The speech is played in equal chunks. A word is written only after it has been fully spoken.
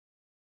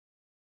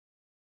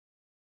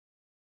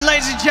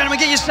gentlemen,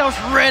 get yourselves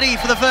ready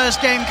for the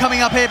first game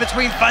coming up here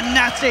between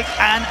FNATIC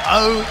and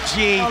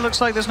OG. Oh,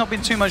 looks like there's not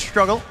been too much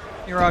struggle.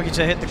 Uragi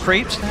to hit the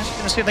creeps. They're just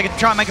going to see if they can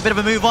try and make a bit of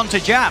a move on to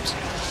Jabs.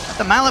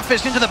 The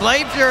Malefist into the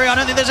Blade Fury. I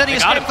don't think there's any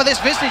escape for this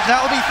Vistage.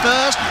 That will be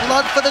first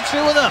blood for the two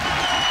of them.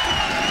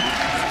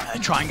 They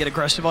try and get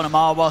aggressive on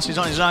Amar whilst he's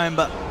on his own,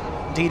 but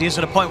indeed he's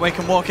at a point where he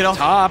can walk it off.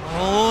 Top.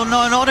 Oh,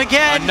 no, not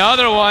again.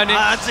 Another one.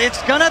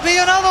 It's going to be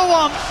another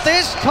one.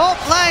 This top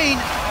lane.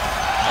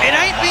 It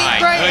ain't been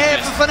great here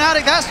for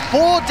FNATIC. That's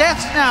 4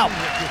 deaths now.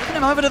 Putting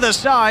him over to the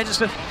side.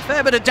 Just a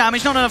fair bit of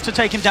damage. Not enough to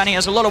take him down. He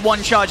has a lot of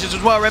one charges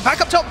as well. Right back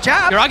up top,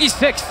 Jab. Uragi's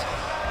 6.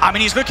 I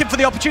mean, he's looking for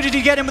the opportunity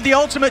to get in with the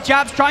ultimate.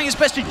 Jab's trying his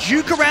best to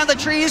juke around the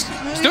trees.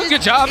 He's doing a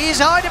good job. He's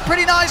hiding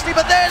pretty nicely,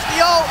 but there's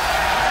the ult.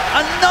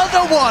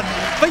 Another one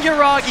for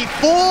Uragi.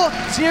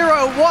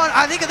 4-0-1.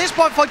 I think at this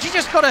point, folks, you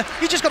just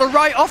gotta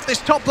write off this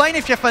top lane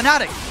if you're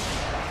FNATIC.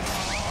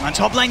 And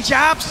top lane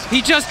Jabs.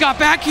 He just got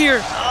back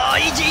here. Oh,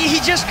 he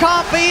just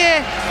can't be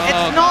here.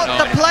 It's not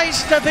the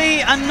place to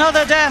be.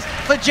 Another death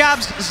for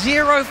Jabs.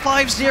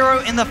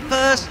 0-5-0 in the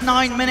first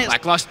 9 minutes.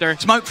 Lackluster.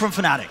 Smoke from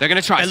FNATIC. They're going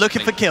to try. They're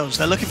looking for kills.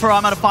 They're looking for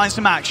Arma to find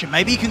some action.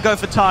 Maybe he can go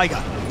for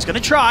Tiger. He's going to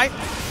try.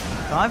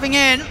 Diving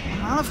in.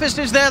 Malefist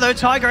is there though.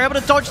 Tiger able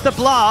to dodge the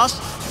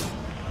blast.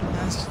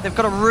 They've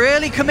got to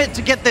really commit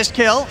to get this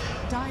kill.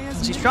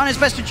 He's trying his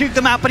best to juke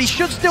them out, but he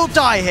should still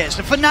die here.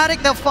 So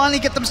FNATIC, they'll finally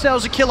get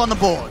themselves a kill on the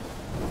board.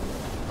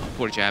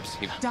 Poor Jabs.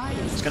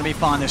 It's going to be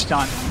fine this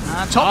time.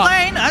 Top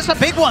lane, that's a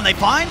big one they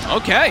find.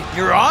 Okay.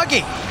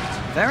 Uragi.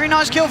 Very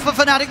nice kill for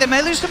FNATIC. They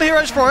may lose some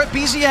heroes for it.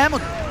 BZM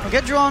will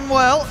get drawn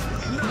well.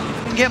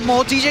 And get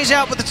more. DJ's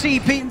out with the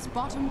TP.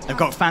 They've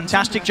got a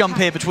fantastic jump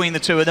here between the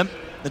two of them.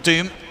 The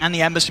Doom and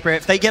the Ember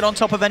Spirit. If they get on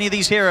top of any of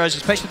these heroes,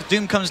 especially if the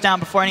Doom comes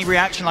down before any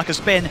reaction like a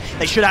spin,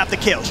 they should have the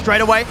kill.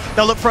 Straight away,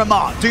 they'll look for a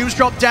Mars. Doom's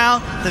dropped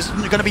down. There's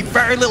going to be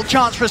very little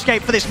chance for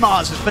escape for this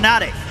Mars. It's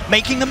FNATIC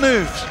making the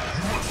moves.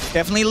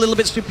 Definitely a little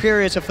bit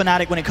superior to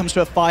FNATIC when it comes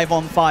to a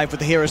 5-on-5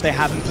 with the heroes they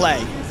have in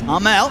play.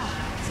 Armel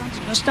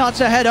going to start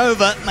to head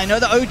over. They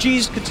know the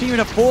OGs continue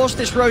to force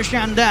this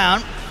Roshan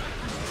down.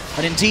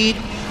 But indeed,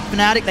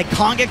 FNATIC, they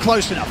can't get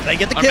close enough. They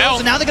get the kills,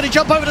 and now they're going to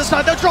jump over the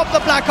side. They'll drop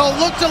the Black Hole,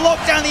 look to lock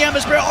down the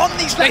Ember Spirit on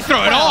these. They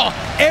throw it all.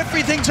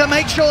 Everything to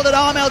make sure that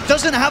Armel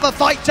doesn't have a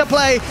fight to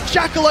play.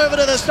 Shackle over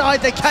to the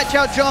side. They catch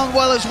out John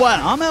well as well.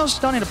 Armel's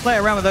starting to play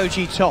around with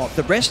OG top.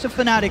 The rest of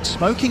FNATIC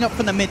smoking up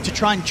from the mid to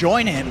try and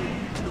join him.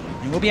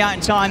 We'll be out in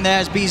time there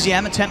as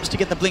BZM attempts to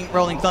get the Blink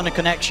Rolling Thunder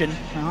connection.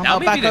 Now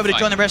back over to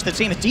join the rest of the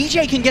team. If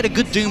DJ can get a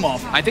good Doom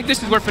off. I think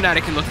this is where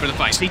FNATIC can look for the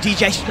fight. See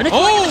DJ's going to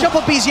try to jump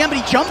off BZM, but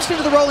he jumps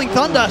into the Rolling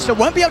Thunder, so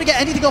won't be able to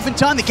get anything off in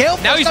time. The Gale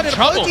Force starting to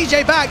blow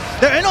DJ back.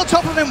 They're in on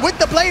top of him with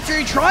the Blade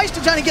Fury. He tries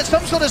to try and get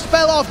some sort of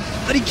spell off,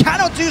 but he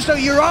cannot do so.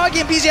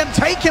 Uragi and BZM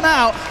take him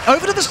out.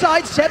 Over to the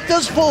side, Seb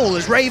does fall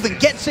as Raven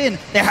gets in.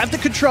 They have the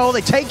control.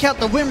 They take out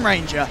the Wind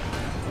Ranger.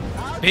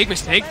 Big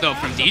mistake, though,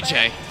 from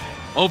DJ.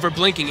 Over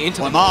blinking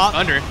into the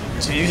Thunder.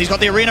 He's got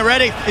the arena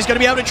ready. He's going to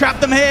be able to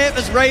trap them here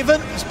as Raven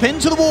is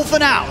pinned to the wall for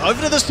now.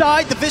 Over to the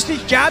side, the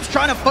Vistage Jabs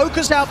trying to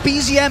focus out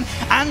BZM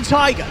and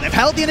Tiger. They've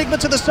held the Enigma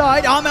to the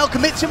side. Armel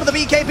commits him with the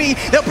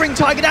BKB. They'll bring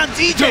Tiger down.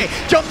 DJ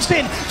jumps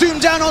in. Doom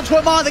down onto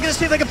Amar. They're going to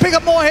see if they can pick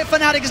up more hit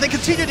FNATIC as they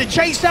continue to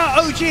chase out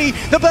OG.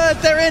 The bird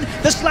they're in.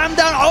 The slam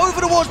down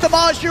over towards the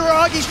Mars.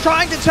 Uragi's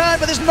trying to turn,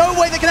 but there's no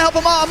way they can help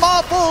Amar.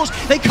 Amar falls.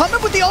 They come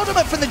in with the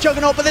ultimate from the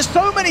Juggernaut, but there's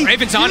so many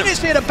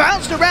units here to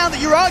bounce around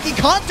that Uragi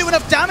can't do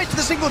enough damage to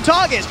the single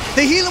targets.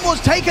 The healing was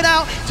taken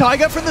out.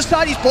 Tiger from the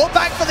side. He's brought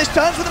back for this.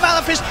 Turns with the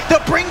Malefist. They'll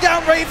bring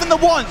down Raven the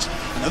once.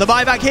 The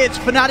buyback hits.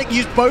 FNATIC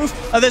used both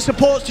of their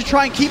supports to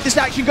try and keep this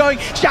action going.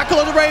 Shackle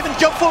on the Raven.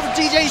 Jump forward.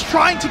 DJ's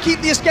trying to keep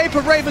the escape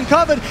of Raven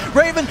covered.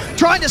 Raven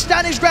trying to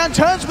stand his ground.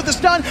 Turns with the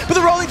stun. But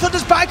the Rolling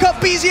Thunder's back up.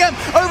 BZM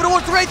over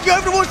towards the Wraith.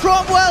 Over towards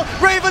Cromwell.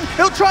 Raven,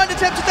 he'll try and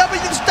attempt to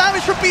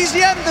damage from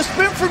BZM. The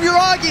spin from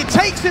Uragi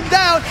takes him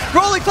down.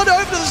 Rolling Thunder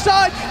over to the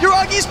side.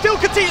 Uragi still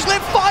continues to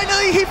live.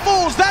 Finally, he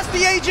falls. That's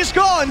the Aegis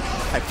gone.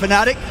 And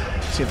FNATIC,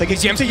 see if they can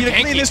continue to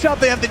clean this up.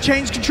 They have the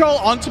change control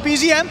onto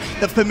BZM.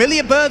 The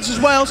familiar birds as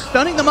well,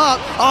 stunning them up.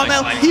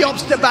 Armel, he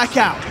opts to back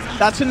out.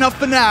 That's enough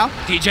for now.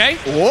 DJ?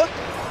 Or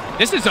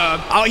this is a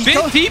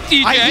bit deep,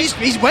 DJ.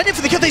 He's waiting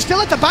for the kill. They still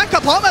have to back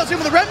up. Armel's in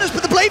with the Remnants,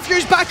 but the Blade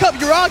Fury's back up.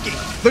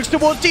 Uragi looks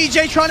towards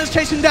DJ, trying to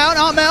chase him down.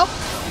 Armel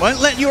won't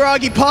let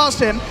Uragi pass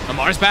him.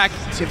 Amar's back.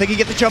 See if they can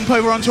get the jump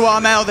over onto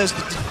Armel. There's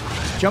the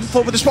jump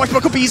forward with the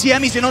swashbuckle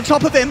BZM. He's in on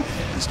top of him.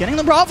 He's getting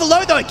them rather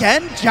low though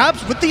again.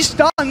 Jabs with these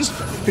stuns.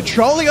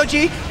 Controlling OG.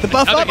 The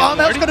buff up.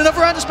 Armel's got another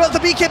round to spell the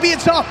BKB at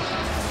top.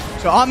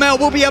 So Armel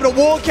will be able to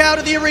walk out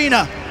of the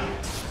arena.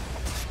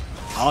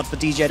 Hard for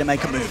DJ to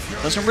make a move.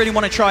 Doesn't really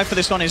want to try for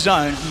this on his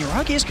own.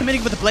 Uragi is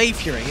committing with the Blade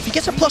Fury. If he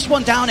gets a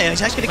 +1 down here,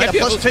 he's actually going to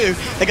get a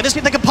 +2. They're going to see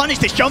if they can punish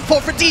this. Jump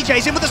forward for DJ.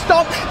 He's in with the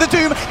stomp. The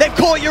Doom. They've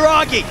caught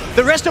Uragi.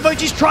 The rest of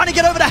OG's trying to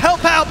get over to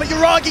help out, but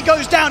Uragi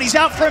goes down. He's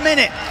out for a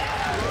minute.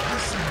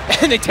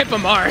 And they tip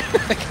Amar.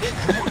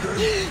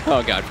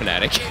 Oh god,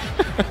 FNATIC.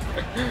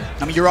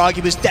 I mean,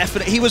 Yuragi was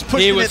definitely, he was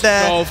pushing it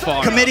there, so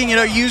far committing, you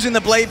know, using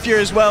the Blade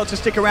Fury as well to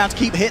stick around to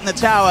keep hitting the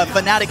tower.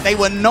 FNATIC, they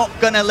were not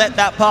going to let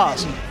that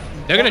pass.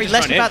 They're going to just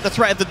less run about in. the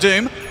threat of the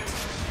Doom.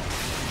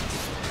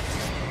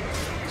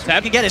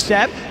 Seb can get it,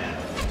 Seb.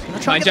 Gonna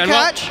try and get the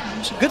catch.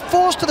 It's a good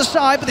force to the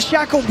side, but the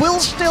Shackle will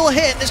still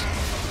hit. This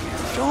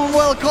John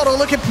Wellcottle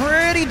looking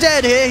pretty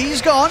dead here.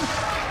 He's gone.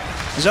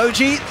 There's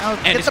OG.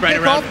 And it's right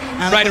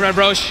around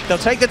Roche. They'll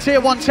take the tier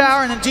 1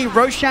 tower, and indeed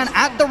Roshan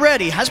at the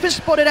ready. Has been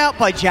spotted out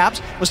by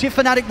Jabs. We'll see if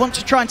FNATIC want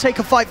to try and take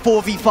a fight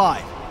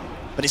 4v5.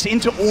 But it's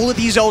into all of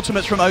these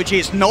ultimates from OG.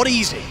 It's not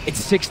easy. It's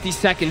 60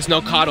 seconds,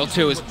 no coddle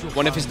too. Is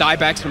one of his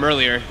diebacks from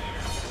earlier.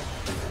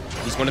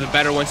 He's one of the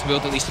better ones to be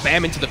able to at least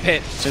spam into the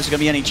pit. So is there going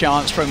to be any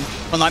chance from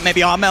like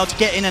maybe Armel to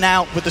get in and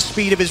out with the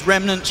speed of his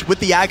remnants, with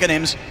the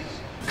Aghanims?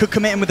 Could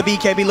commit him with the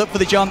BKB, look for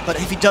the jump, but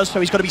if he does so,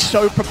 he's got to be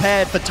so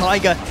prepared for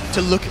Tiger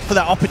to look for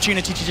that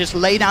opportunity to just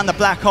lay down the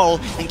black hole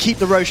and keep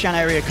the Roshan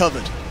area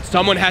covered.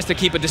 Someone has to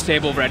keep a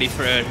disable ready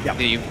for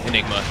the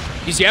Enigma.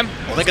 ECM,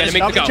 well, they're going to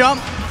make the go.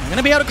 Jump. They're going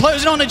to be able to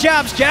close it on to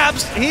Jabs.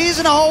 Jabs, he's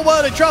in a whole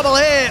world of trouble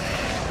here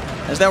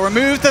as they'll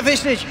remove the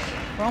Visage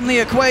from the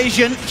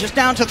equation. Just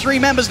down to 3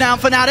 members now,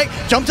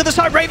 FNATIC. Jump to the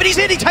side, Raven, he's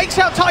in, he takes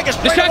out Tiger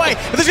straight away.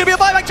 But there's going to be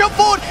a buyback, jump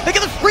forward. They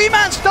get the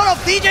 3-man stun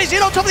off. DJ's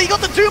in on top of it. He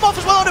got the Doom off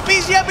as well on the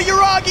BZM, but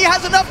Yuragi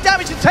has enough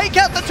damage to take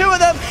out the 2 of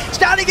them.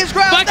 Standing his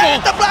ground,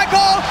 there's the black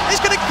hole.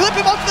 It's going to clip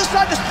him off to the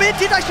side. The spin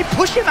did actually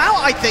push him out,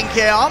 I think,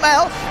 here.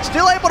 Armel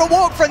still able to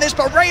walk from this,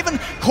 but Raven,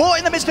 caught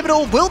in the midst of it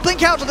all, will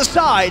blink out to the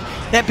side.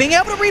 They're being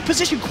able to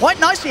reposition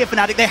quite nicely at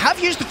FNATIC. They have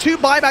used the 2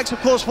 buybacks,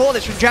 of course, for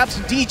this from Jabs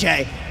and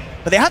DJ.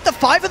 But they had the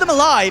 5 of them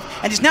alive,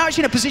 and it's now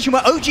actually in a position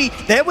where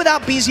OG, they're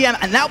without BZM,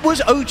 and that was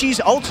OG's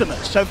ultimate.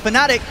 So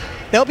FNATIC,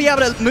 they'll be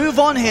able to move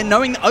on here,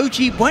 knowing that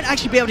OG won't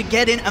actually be able to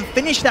get in and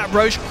finish that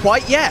Roche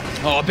quite yet.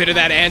 Oh, a bit of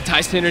that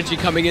anti-synergy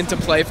coming into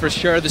play for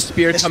sure. The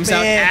spear comes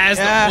out as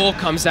the pull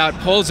comes out,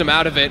 pulls him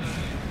out of it.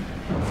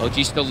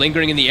 OG still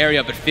lingering in the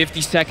area, but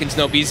 50 seconds,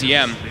 no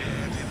BZM.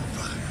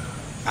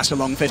 That's a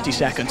long 50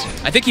 seconds.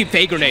 I think he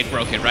Fey Grenade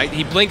broke it, right?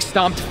 He blink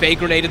stomped, Fey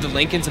Grenaded the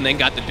Lincolns, and then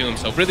got the Doom,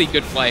 so really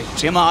good play.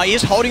 CMR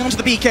is holding onto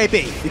the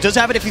BKB. He does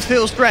have it if he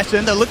feels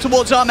threatened. They'll look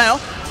towards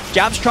Armel.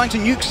 Jabs trying to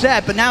nuke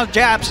Seb, but now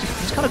Jabs,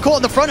 he's kind of caught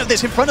in the front of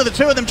this, in front of the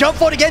 2 of them. Jump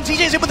forward again,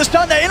 TJ's in with the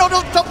stun there, in on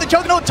top of the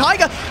Juggernaut.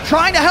 Tiger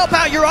trying to help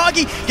out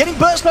Yuragi, getting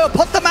burst lower,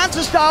 put the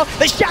Manta style.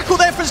 The Shackle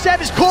there from Seb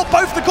is caught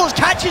both the cores,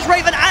 catches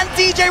Raven and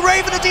DJ.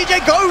 Raven and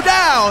DJ go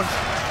down.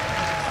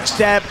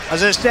 Seb,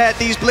 as I said,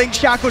 these blink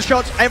shackle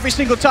shots every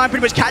single time,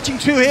 pretty much catching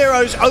 2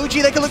 heroes. OG,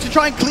 they can look to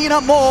try and clean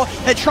up more.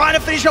 They're trying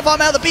to finish off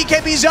Armel. The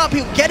BKB's up.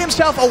 He'll get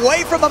himself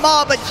away from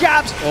Amar, but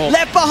Jabs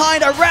left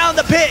behind around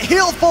the pit.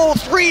 He'll fall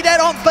 3 dead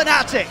on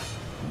FNATIC.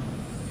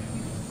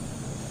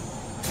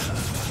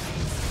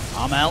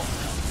 Armel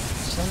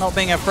still not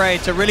being afraid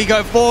to really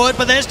go forward,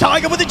 but there's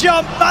Tiger with the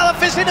jump.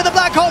 Malefist into the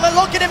black hole. They're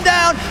locking him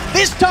down.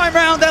 This time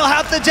round, they'll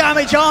have the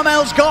damage.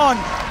 Armel's gone.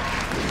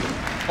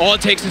 All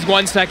it takes is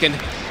 1 second.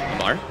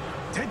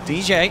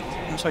 DJ,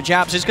 so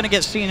Jabs is going to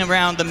get seen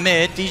around the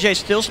mid. DJ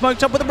still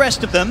smoked up with the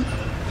rest of them.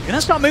 Going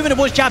to start moving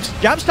towards Jabs.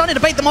 Jabs starting to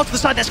bait them off to the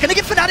side. That's going to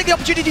give FNATIC the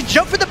opportunity to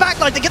jump through the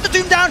backline. They get the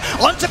Doom down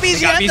onto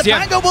BZM. The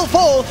Bango will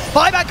fall.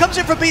 Buyback comes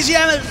in from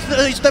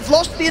BZM. They've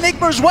lost the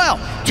Enigma as well.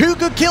 2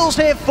 good kills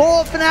here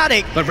for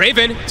FNATIC. But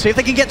Raven. See if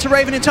they can get to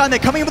Raven in time. They're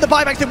coming in with the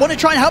buybacks. They want to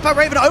try and help out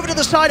Raven over to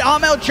the side.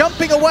 Armel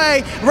jumping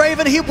away.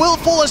 Raven, he will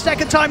fall a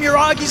second time.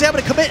 Yuragi's able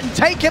to commit and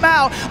take him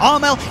out.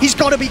 Armel, he's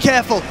got to be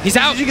careful. He's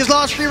out. Using his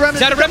last 3 remnants.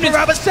 Is that a remnant?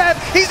 Seb,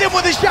 he's in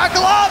with the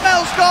shackle.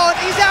 Armel's gone.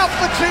 He's out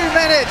for 2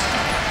 minutes.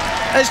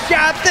 As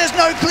Jabs, there's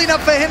no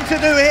cleanup for him to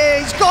do here.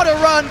 He's got to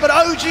run, but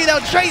OG,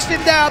 they'll chase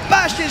him down.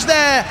 Bash is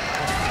there.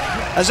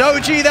 As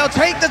OG, they'll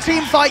take the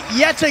team fight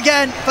yet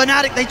again.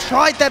 FNATIC, they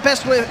tried their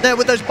best with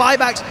those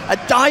buybacks. A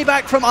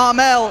dieback from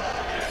Armel.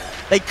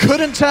 They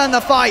couldn't turn the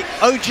fight.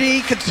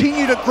 OG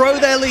continue to grow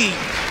their lead.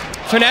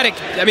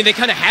 FNATIC, I mean, they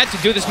kind of had to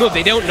do this move.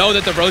 They don't know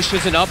that the Roche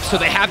isn't up, so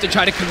they have to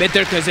try to commit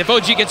there, because if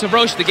OG gets a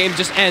Roche, the game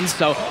just ends.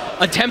 So,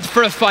 attempt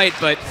for a fight,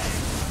 but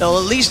they'll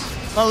at least,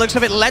 well, looks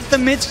of it, let the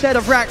mid set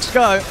of racks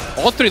go.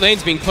 All 3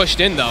 lanes being pushed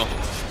in, though.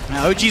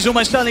 Now, OG's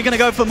almost certainly going to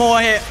go for more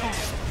here.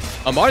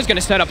 Amar's going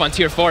to set up on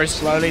tier 4s.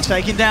 Slowly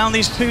taking down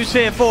these 2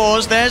 tier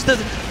 4s. There's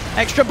the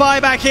extra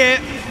buyback here.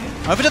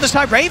 Over to the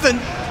side, Raven.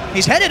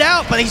 He's headed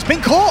out, but he's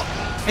been caught.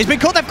 He's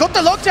been caught. They've got the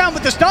lockdown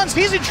with the stuns.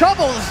 He's in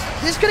trouble.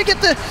 He's going to get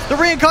the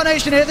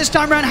reincarnation here this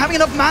time around, having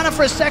enough mana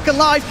for a second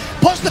life.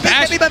 Pops the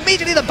BKB, but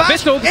immediately the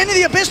bash into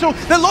the Abyssal.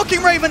 They're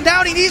locking Raven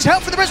down. He needs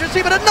help for the rest of the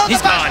team, but another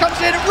bash comes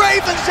in.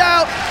 Raven's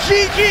out.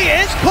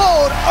 GG is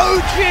called.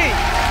 OG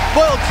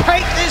will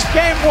take this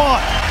game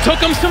 1. Took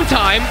him some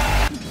time.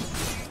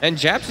 And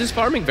Jabs is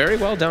farming very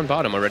well down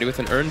bottom already with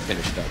an earn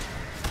finished up.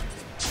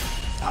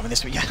 I mean,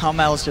 this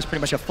Armel is just pretty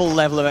much a full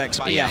level of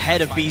XP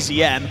ahead of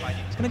BZM.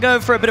 He's going to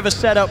go for a bit of a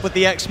setup with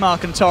the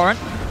X-Mark and Torrent.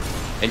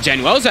 And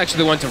Januel's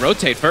actually the one to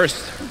rotate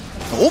first.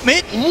 Oh,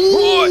 mid.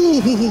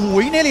 Ooh,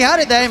 he nearly had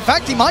it there. In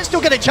fact, he might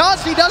still get a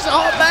chance. He does.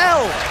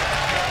 Armel.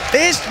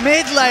 This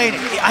mid lane,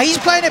 he's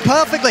playing it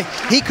perfectly.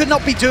 He could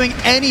not be doing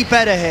any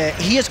better here.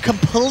 He is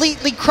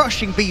completely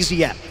crushing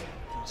BZM.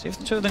 See if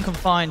the two of them can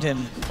find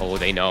him. Oh,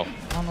 they know.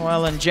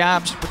 Unwell and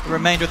Jabs with the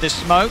remainder of this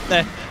smoke.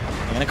 They're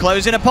going to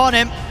close in upon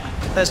him.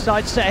 Their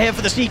side set here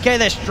for the CK.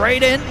 They're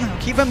straight in.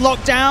 Keep him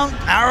locked down.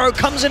 Arrow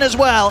comes in as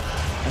well.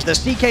 As the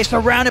CK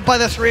surrounded by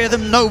the three of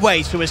them, no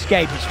way to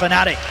escape. It's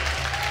FNATIC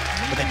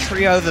with a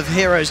trio of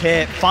heroes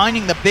here,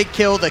 finding the big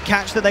kill, the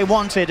catch that they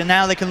wanted, and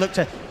now they can look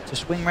to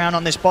swing around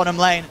on this bottom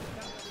lane.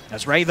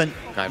 That's Raven.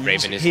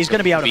 He's going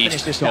to be able to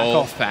finish this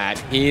so fat.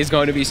 He is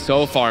going to be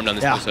so farmed on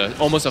this. Yeah.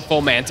 Almost a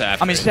full manta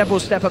after. I mean, Seb will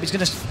step up. He's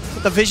going to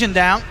put the vision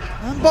down.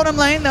 On bottom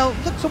lane, they'll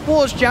look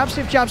towards Jabs,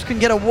 see if Jabs can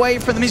get away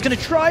from them. He's going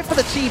to try for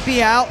the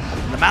TP out.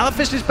 The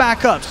Malefice is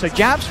back up, so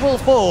Jabs will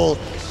fall.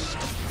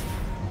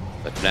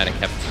 But FNATIC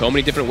have so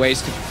many different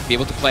ways to be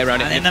able to play around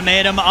it. And in the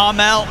mid,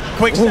 Armel,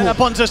 quick setup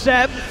onto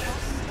Seb.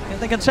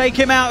 They can take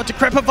him out to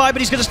Decrepify, but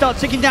he's going to start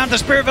ticking down to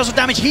Spirit Vessel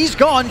damage. He's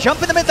gone.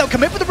 Jump in the mid. They'll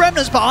commit with the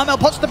Remnants, but Armel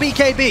pots the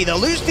BKB. They'll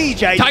lose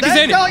DJ. Tiger's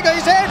in.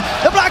 Tiger's in.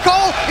 The black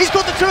hole. He's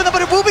got the two of them,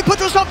 but it will be put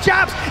to a stop.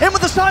 Jabs in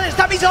with the silence.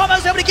 That means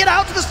Armel's able to get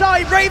out to the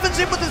side. Raven's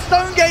in with the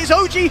Stone Gaze.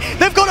 OG,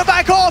 they've got to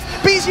back off.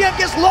 BZM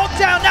gets locked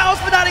down. Now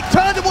it's FNATIC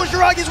turn towards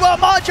Yuragi as well.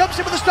 Amar jumps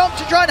in with the stomp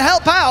to try and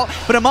help out,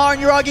 but Amar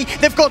and Yuragi,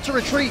 they've got to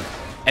retreat.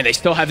 And they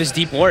still have this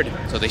deep ward,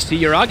 so they see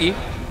Yuragi.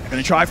 They're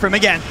going to try for him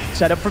again.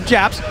 Set up from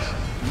Jabs.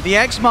 The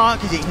X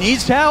mark, he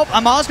needs help.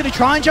 Amar's going to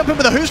try and jump in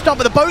with a hoof stomp,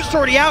 but the boat's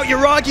already out.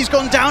 Yuragi's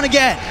gone down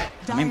again.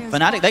 I mean,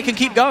 FNATIC, they can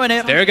keep going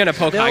here. They're going to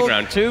poke high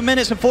ground. 2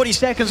 minutes and 40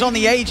 seconds on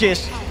the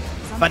Aegis.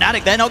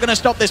 FNATIC, they're not going to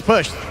stop this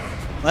push.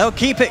 They'll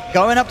keep it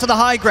going up to the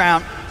high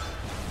ground.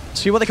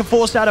 See what they can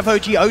force out of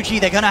OG. OG,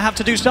 they're going to have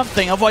to do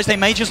something, otherwise they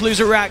may just lose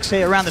a Rax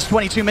here around this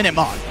 22-minute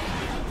mark.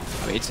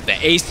 It's the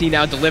AC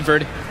now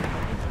delivered.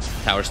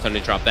 Tower's starting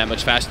to drop that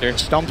much faster.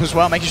 Stomp as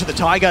well, making sure the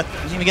Tiger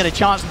doesn't even get a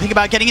chance to think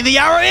about getting in the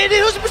arrow. It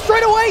is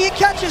straight away, he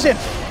catches him.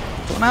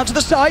 Pull him out to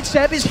the side,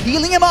 Seb is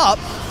healing him up.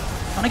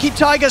 Trying to keep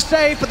Tiger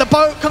safe, but the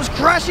boat comes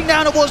crashing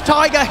down towards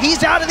Tiger.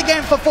 He's out of the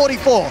game for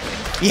 44.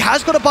 He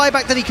has got a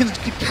buyback that he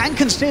can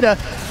consider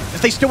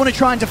if they still want to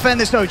try and defend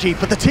this OG.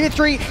 But the tier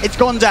 3, it's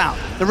gone down.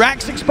 The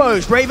Rack's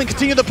exposed. Raven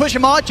continues to push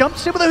him hard,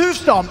 jumps in with a hoof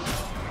stomp.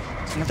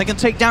 See if they can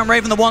take down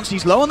Raven the once.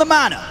 He's low on the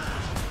mana.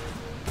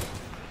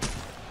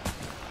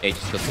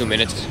 Just still 2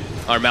 minutes.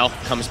 Armel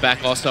comes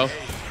back also.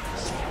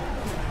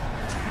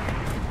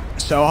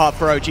 So hard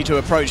for OG to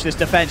approach this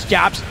defense.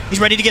 Jabs, he's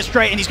ready to get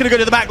straight, and he's going to go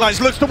to the back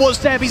lines. Looks towards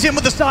Seb. He's in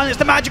with the silence.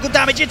 The magical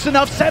damage. It's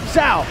enough. Seb's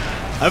out.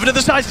 Over to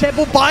the side. Seb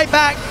will buy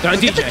back.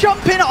 Get the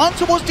jump in on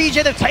towards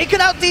DJ. They've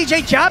taken out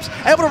DJ. Jabs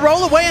able to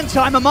roll away in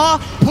time. Amar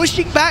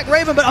pushing back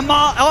Raven, but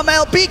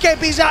Armel,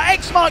 BKB's out.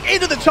 X-Mark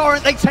into the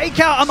torrent. They take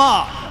out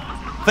Amar.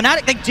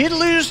 FNATIC, they did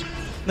lose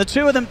the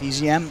two of them.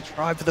 BZM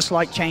tried for the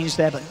slight change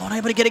there, but not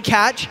able to get a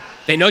catch.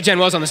 They know Gen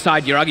Wells on the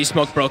side. Yuragi's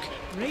smoke broke.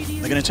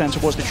 They're going to turn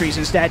towards the trees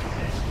instead.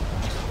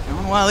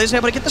 Well, is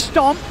able to get the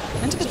stomp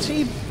into the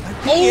team.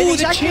 Oh,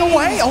 he's actually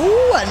away.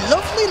 Oh, a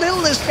lovely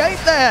little escape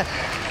there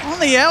on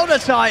the Elder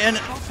Titan.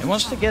 He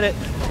wants to get it.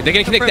 They're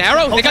going to connect the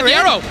arrow. They got the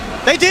arrow.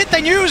 They did.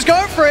 They knew he was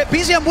going for it.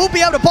 BZM will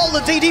be able to bottle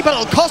the DD, but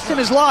it'll cost him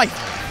his life.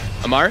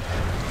 Amar?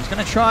 He's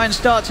going to try and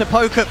start to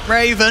poke at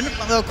Raven.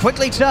 They'll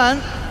quickly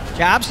turn.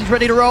 Jabs, he's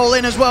ready to roll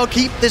in as well.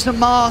 Keep this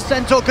Amar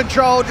Centaur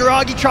control.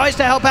 Yuragi tries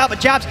to help out,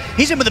 but Jabs,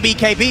 he's in with the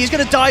BKB. He's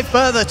going to dive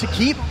further to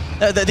keep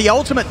the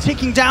ultimate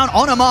ticking down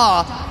on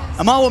Amar.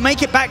 Amar will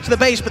make it back to the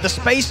base, but the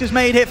space is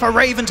made here for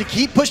Raven to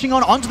keep pushing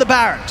on onto the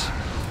barracks.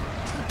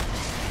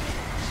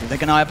 So they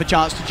can eye up a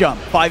chance to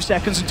jump. 5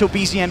 seconds until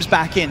BZM's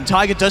back in.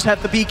 Tiger does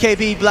have the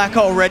BKB Black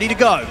Hole ready to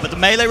go, but the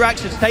melee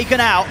Rax is taken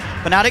out.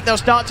 FNATIC, they'll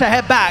start to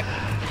head back.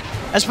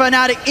 As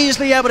FNATIC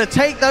easily able to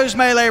take those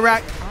melee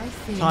Rax.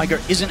 Tiger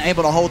isn't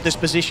able to hold this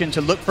position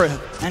to look for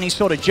any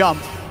sort of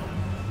jump.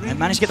 And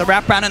managed to get the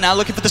wrap round, and now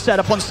looking for the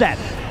setup on Seb.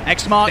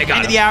 X-Mark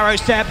into the arrow,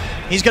 Seb.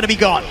 He's going to be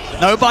gone.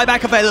 No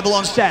buyback available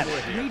on Seb.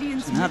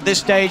 And at this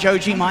stage,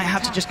 OG might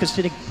have to just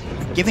consider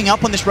giving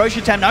up on this Roche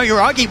attempt. No,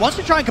 Yuragi wants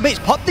to try and commit. He's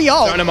popped the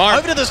ult.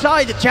 Over to the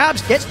side.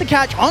 Jabs gets the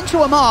catch onto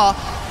Amar.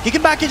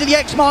 Kicking back into the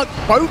X-Mark.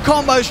 Bow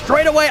combo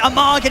straight away.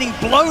 Amar getting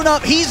blown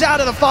up. He's out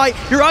of the fight.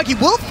 Yuragi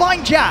will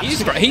find Jabs.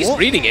 He's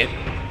reading it.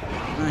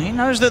 He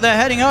knows that they're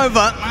heading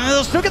over.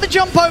 They'll still get the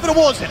jump over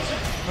towards him.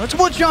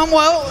 Towards John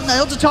Well,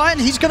 nailed to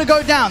Titan. He's going to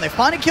go down. They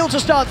find a kill to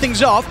start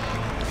things off.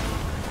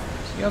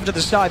 See over to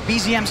the side.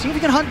 BZM, see if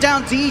he can hunt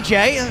down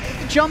DJ.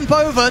 Jump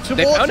over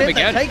towards him. They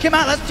take him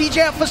out. That's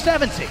DJ up for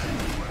 70.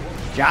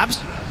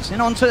 Jabs is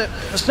in onto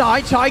the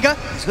side. Tiger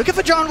is looking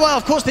for John Well.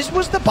 Of course, this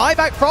was the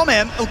buyback from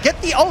him. He'll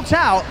get the ult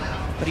out,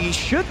 but he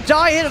should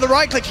die here to the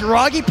right click.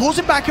 Yuragi pulls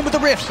him back in with the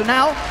rift. So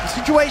now the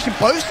situation,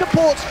 both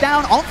supports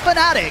down on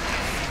FNATIC.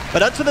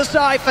 But up to the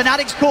side,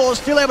 FNATIC's core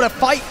still able to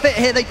fight fit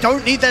here. They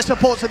don't need their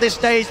supports at this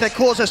stage. Their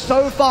cores are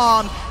so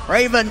farmed.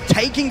 Raven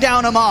taking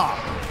down Amar.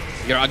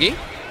 Yuragi,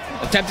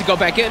 attempt to go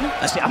back in.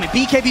 That's it. I mean,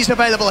 BKB's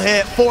available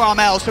here for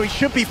Armel, so he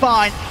should be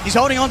fine. He's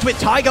holding onto it.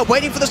 Tiger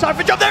waiting for the side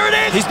for jump. There it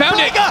is. He's found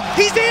Tiger,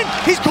 he's in.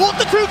 He's caught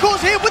the two cores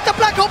here with the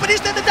black hole, but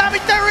is there the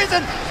damage? There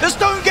isn't. The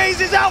Stone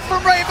Gaze is out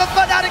from Raven.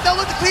 FNATIC, they'll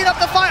look to clean up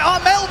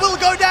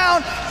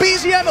down.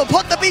 BZM will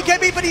put the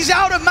BKB, but he's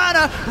out of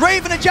mana.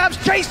 Raven and Jabs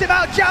chase him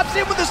out. Jabs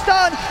in with the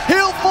stun.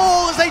 He'll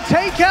fall as they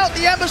take out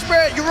the Ember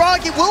Spirit.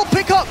 Yuragi will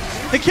pick up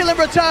the kill in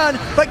return,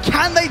 but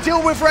can they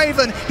deal with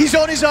Raven? He's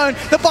on his own.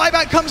 The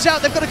buyback comes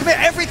out. They've got to commit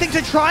everything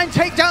to try and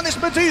take down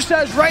this Medusa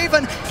as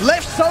Raven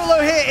left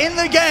solo here in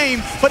the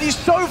game, but he's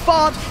so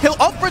farmed. He'll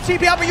opt for a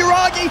TP out, but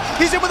Yuragi,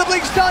 he's in with a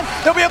blink stun.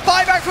 There'll be a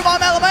buyback from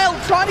Armel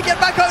trying to get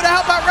back over to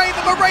help out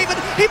Raven, but Raven,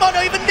 he might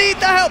not even need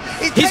the help.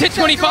 He's hit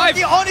 25.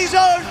 Yuragi on his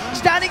own,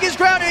 standing his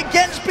ground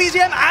against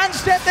BZM and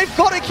Seb. They've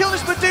got to kill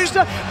this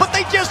Medusa, but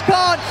they just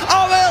can't.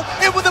 Armel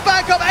in with the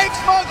backup.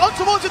 X-Mark on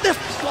towards it. The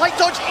slight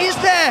dodge is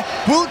there.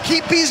 Will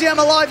keep BZM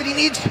alive, and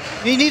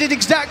he needed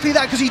exactly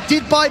that because he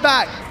did buy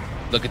back.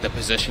 Look at the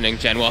positioning,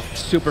 Genwolf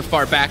super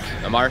far back.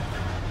 Amar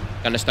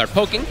gonna start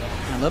poking.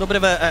 A little bit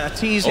of a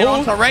tease here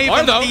onto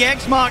Raven. The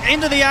X-Mark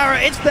into the arrow.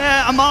 It's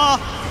there. Amar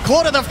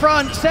caught at the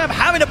front. Seb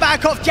having to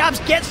back off. Jabs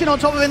gets in on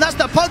top of him. That's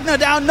the Pugner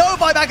down. No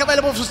buyback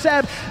available for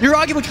Seb.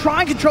 Yuragi will try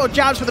and control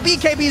Jabs, but the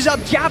BKB's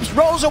up. Jabs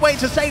rolls away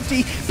to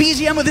safety.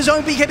 BZM with his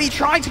own BKB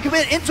trying to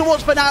commit in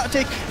towards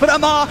FNATIC, but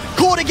Amar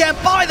caught again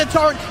by the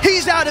torrent.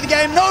 He's out of the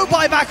game. No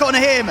buyback on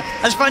him.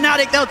 As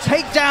FNATIC, they'll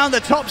take down the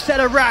top set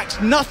of racks.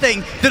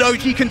 Nothing that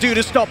OG can do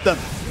to stop them.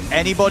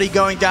 Anybody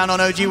going down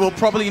on OG will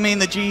probably mean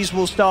the Gs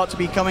will start to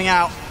be coming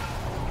out.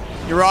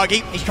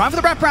 Yuragi, he's trying for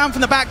the wraparound from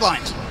the back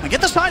lines. I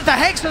get the signs, the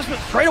Hexes, but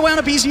straight away on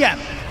a BZM.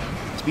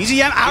 It's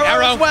BZM,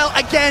 arrow as well.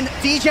 Again,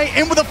 DJ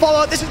in with a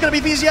follow-up. This is going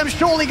to be BZM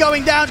surely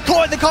going down.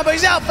 Caught in the combo,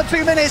 he's out for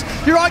 2 minutes.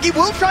 Yuragi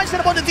will try and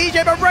set up onto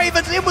DJ, but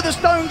Raven's in with a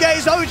Stone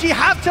Gaze. OG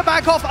have to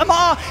back off.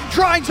 Amar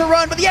trying to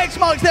run, but the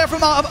X-Mark's there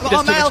from Armel.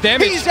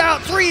 He's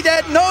out, 3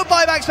 dead. No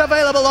buybacks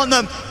available on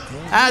them.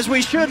 As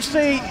we should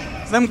see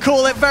them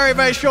call it very,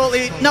 very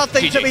shortly.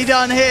 Nothing to be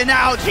done here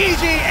now. GG,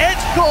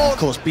 it's called. Of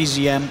course,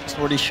 BZM has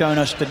already shown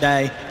us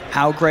today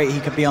how great he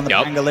could be on the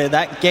Pangolier.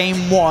 That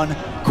game one,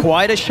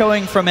 quite a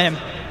showing from him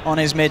on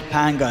his mid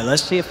Pango.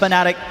 Let's see if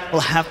FNATIC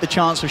will have the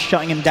chance of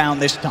shutting him down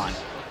this time.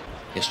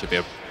 This should be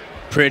a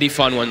pretty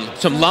fun one.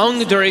 Some long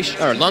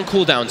duration or long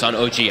cooldowns on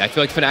OG. I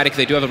feel like FNATIC,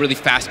 they do have a really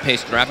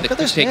fast-paced draft. They could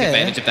take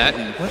advantage of that.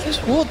 And what is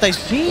ward? They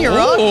see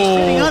Yuragi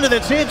sitting under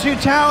the tier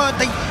 2 tower.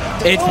 They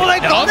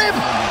got him.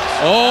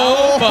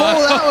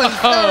 That was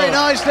very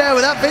nice there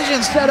with that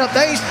vision set up.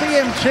 They see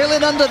him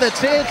chilling under the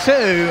tier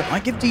 2.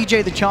 Might give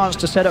DJ the chance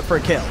to set up for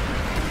a kill.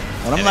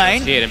 Bottom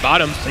lane. See it in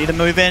bottom. See them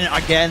move in.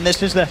 Again,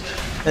 this is the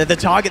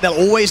target they'll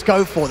always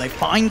go for. They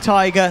find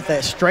Tiger.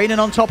 They're straight in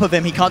on top of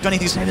him. He can't do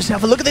anything to save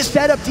himself. But look at this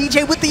setup.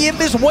 DJ with the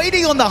Invis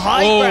waiting on the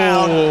high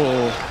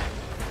ground.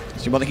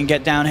 See what they can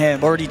get down here.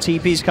 Already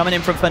TP's coming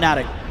in from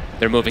FNATIC.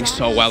 They're moving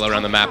so well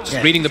around the map.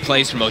 Just reading the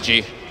plays from OG.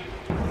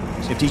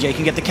 See if DJ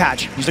can get the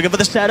catch. He's looking for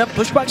the setup.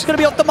 Pushback's going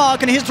to be off the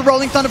mark, and here's the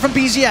Rolling Thunder from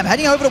BZM.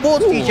 Heading over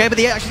towards DJ, but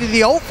actually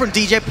the ult from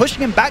DJ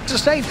pushing him back to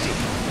safety.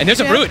 And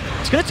there's a Brood.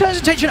 It's going to turn his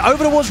attention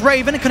over towards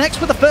Raven. It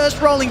connects with the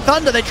first Rolling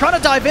Thunder. They're trying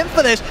to dive in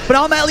for this, but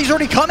Armel, he's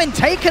already come in,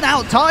 taken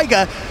out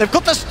Tiger. They've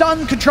got the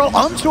stun control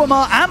onto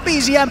Amar and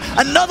BZM.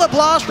 Another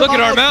blast from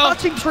Armel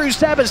cutting through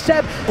Seb, as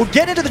Seb will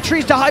get into the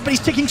trees to hide, but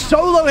he's sticking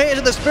solo here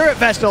to the Spirit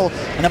Vessel.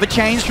 Another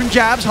change from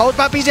Jabs, holds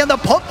back BZM. The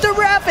pop to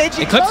Ravage.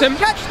 He clips him.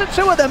 Catch the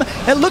two of them.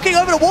 They're looking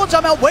over towards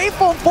Armel.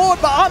 Waveform forward,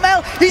 but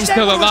Armel, he's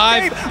still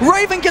alive.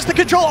 Raven gets the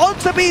control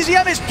onto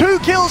BZM. It's 2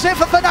 kills here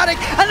for FNATIC,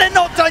 and they're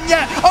not done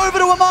yet. Over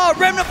to Amar.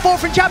 Remnant 4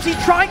 from Jabs.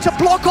 He's trying to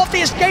block off the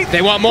escape.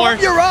 They want more.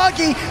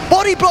 Yuragi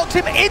body blocks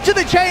him into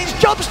the chains,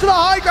 jumps to the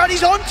high ground.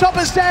 He's on top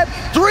of Seb.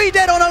 3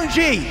 dead on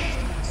OG.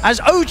 As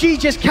OG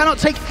just cannot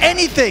take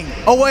anything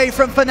away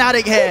from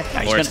FNATIC here.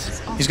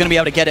 He's going to be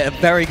able to get it at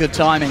very good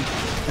timing,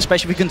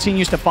 especially if he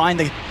continues to find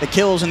the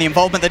kills and the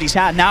involvement that he's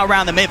had. Now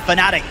around the mid,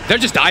 FNATIC. They're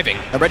just diving.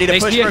 They're ready to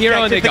push for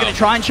hero and they're going to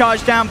try and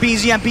charge down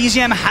BZM.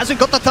 BZM hasn't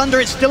got the Thunder.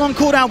 It's still on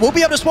cooldown. We'll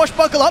be able to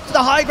swashbuckle up to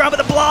the high ground,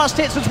 but the blast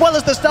hits as well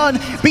as the stun.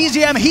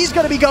 BZM, he's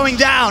going to be going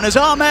down as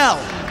Armel,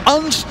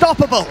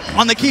 unstoppable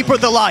on the Keeper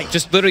of the Light.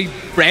 Just literally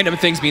random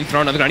things being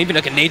thrown on the ground. Even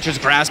like a Nature's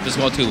Grasp as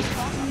well, too.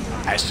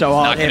 That's so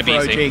hard here for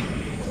OG.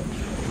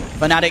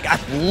 FNATIC,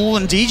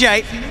 and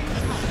DJ.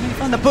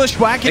 On the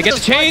bushwhack, they get the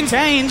chains.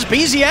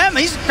 BZM,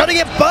 he's going to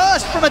get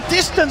burst from a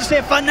distance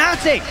here.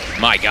 FNATIC.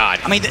 My God.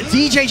 I mean, the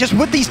DJ just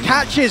with these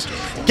catches,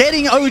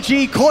 getting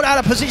OG caught out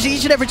of position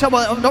each and every time.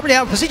 Well, not really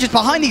out of position,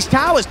 behind these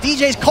towers.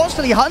 DJ's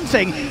constantly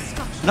hunting.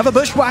 Another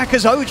bushwhack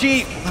as OG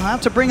will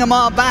have to bring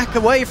Amar back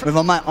away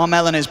from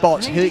Armel and his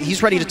bots.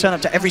 He's ready to turn up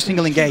to every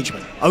single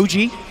engagement.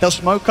 OG, they'll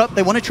smoke up.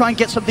 They want to try and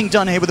get something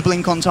done here with the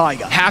blink on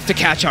Tiger. Have to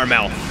catch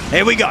Armel.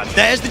 Here we go.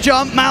 There's the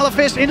jump.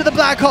 Malefice into the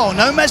black hole.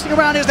 No messing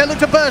around as they look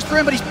to burst through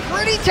him, but he's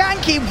pretty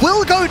tanky.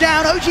 Will go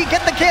down. OG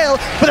get the kill,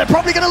 but they're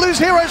probably going to lose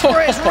heroes for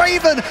it. As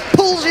Raven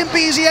pulls in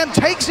BZM,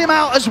 takes him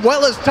out as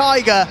well as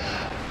Tiger.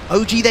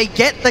 OG, they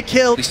get the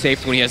kill. He's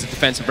safe when he has a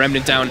defensive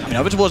remnant down. I mean,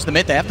 over towards the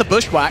mid, they have the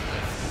bushwhack.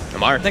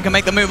 Amar. They can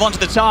make the move onto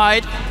the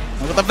tide.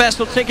 With the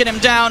Vessel taking him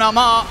down,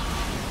 Amar.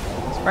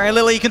 There's very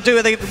little he can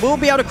do. They will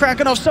be able to crack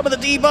off some of the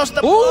debuffs.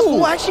 The blast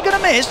will actually going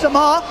to miss.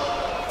 Amar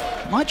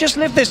Might just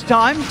live this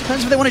time.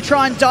 Depends if they want to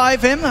try and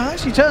dive him.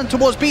 Actually turn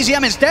towards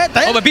BZM instead.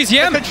 Oh, but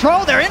BZM! The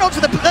control, they're in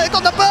onto the... They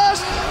got the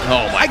burst!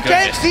 Oh my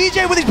Against goodness.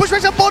 DJ with his push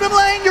race at bottom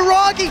lane.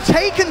 Yuragi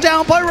taken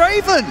down by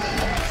Raven.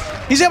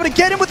 He's able to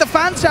get him with the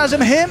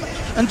Phantasm. Him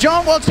and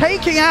John while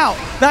taking out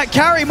that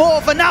carry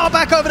morph. And now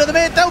back over to the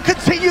mid. They'll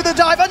continue the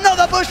dive.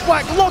 Another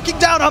bushwhack, locking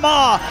down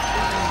Amar.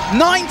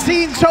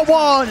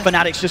 19-1.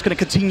 FNATIC's just going to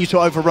continue to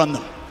overrun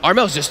them.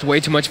 Armel's just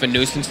way too much of a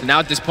nuisance, and now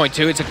at this point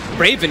too, it's like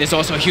Raven is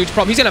also a huge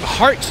problem. He's gonna have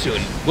heart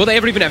soon. Will they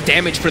ever even have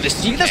damage for this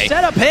CK? The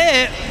setup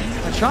here.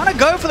 They're trying to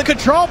go for the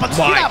control, but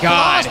see that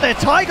blast there.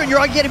 Tiger and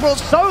Yuragi getting rolled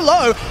so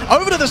low.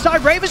 Over to the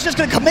side, Raven's just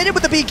gonna commit it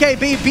with the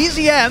BKB.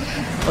 BZM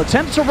will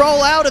attempt to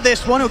roll out of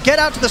this one. He'll get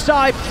out to the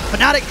side.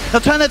 FNATIC,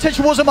 they'll turn their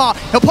attention towards Amar.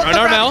 He'll put the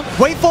Armel.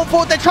 Wait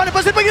forward. They're trying to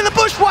bust it, but in the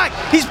bushwhack.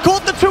 He's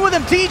caught the two of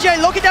them. DJ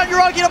looking down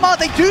Yuragi and Amar.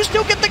 They do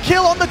still get the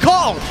kill on the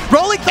call.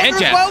 Rolling Thunder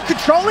as well,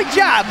 controlling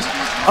jabs.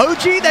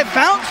 OG, they've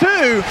found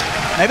two.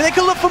 Maybe they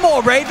can look for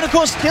more. Raven, of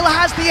course, still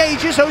has the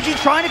Aegis. OG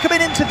trying to come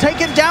in to take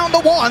him down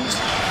the ones.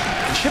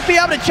 They should be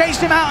able to chase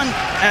him out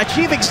and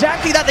achieve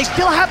exactly that. They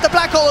still have the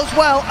Black Hole as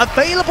well,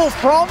 available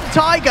from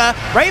Tiger.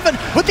 Raven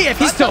with the...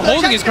 He's still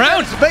holding his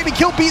ground. Maybe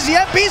kill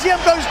BZM.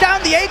 BZM goes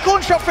down. The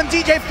Acorn shot from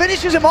DJ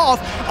finishes him off.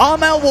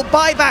 Armel will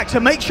buy back to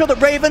make sure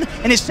that Raven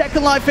in his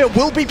second life here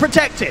will be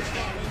protected.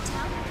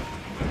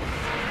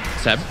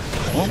 Seb.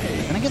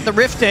 Gonna get the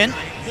Rift in.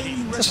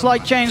 The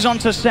slight change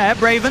onto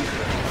Seb. Raven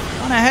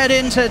trying to head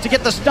in to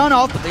get the stun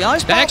off, but the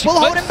Ice Pack will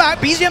hold him back.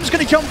 BZM's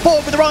going to jump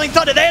forward with the Rolling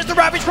Thunder. There's the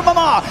Ravage from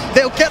Amar.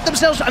 They'll get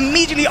themselves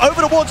immediately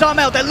over towards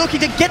Armel. They're looking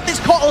to get this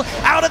Kotl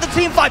out of the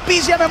team fight.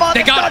 BZM and Amar,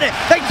 they've done it.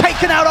 They've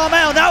taken out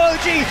Armel. Now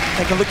OG,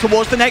 they can look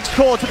towards the next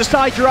core to the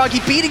side.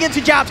 Yuragi beating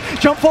into Jabs.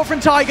 Jump forward from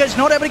Tiger. Is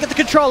not able to get the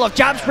control of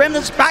Jabs.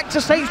 Remnants back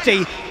to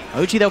safety.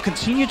 OG, they'll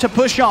continue to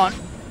push on.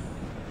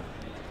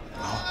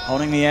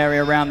 Holding the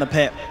area around the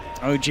pit.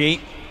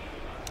 OG.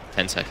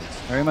 10 seconds.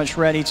 Very much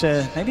ready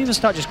to maybe even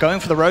start just going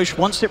for the Roche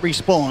once it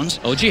respawns.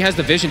 OG has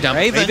the vision down.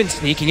 Raven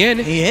sneaking in.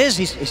 He is.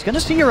 He's going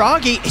to see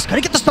Yuragi. He's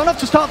going to get the stun off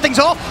to start things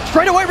off.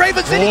 Straight away,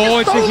 Raven's in. Oh,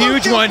 it's a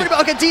huge one.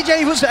 Okay,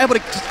 DJ was able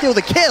to steal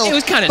the kill. It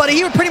was kind of... But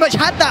he pretty much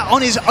had that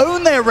on his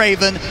own there,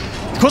 Raven.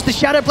 Of course, the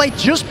Shadow Blade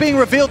just being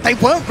revealed. They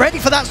weren't ready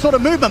for that sort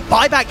of movement.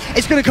 Buyback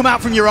is going to come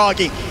out from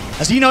Yuragi.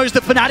 As he knows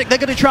that FNATIC, they're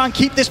going to try and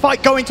keep this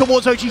fight going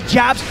towards OG.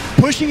 Jabs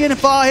pushing in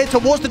far here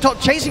towards the top,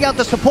 chasing out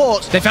the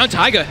supports. They found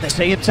Tiger. They're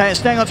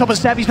staying on top of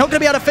Seb. He's not going to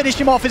be able to finish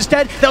him off.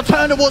 Instead, they'll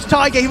turn towards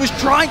Tiger. He was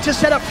trying to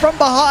set up from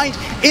behind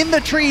in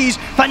the trees.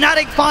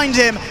 FNATIC finds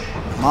him.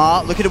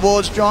 Mark looking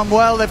towards John.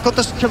 Well, they've got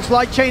the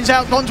slide chains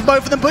out onto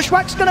both of them.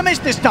 Bushwhack's going to miss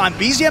this time.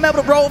 BZM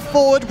able to roll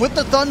forward with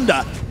the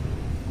Thunder.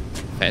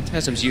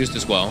 Phantasm's used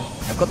as well.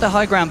 They've got the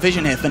high ground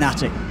vision here,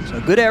 FNATIC. So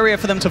a good area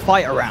for them to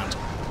fight around.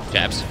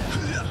 Jabs.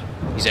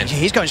 He's in.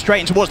 He's going straight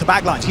in towards the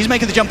back lines. He's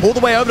making the jump all the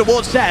way over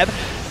towards Seb.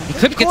 He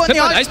gets clipped on the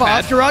ice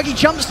pad. Yuragi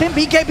jumps in.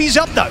 BKB's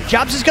up though.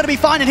 Jabs is going to be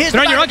fine. And here's the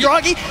back.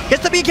 Yuragi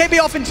gets the BKB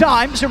off in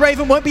time. So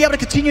Raven won't be able to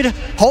continue to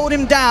hold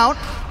him down.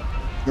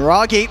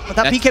 Yuragi, with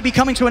that BKB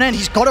coming to an end,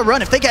 he's got to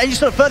run. If they get any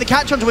sort of further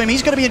catch onto him,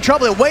 he's going to be in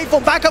trouble. He'll wait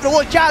for back up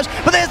towards Jabs,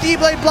 but there's the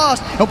E-Blade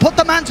Blast. He'll put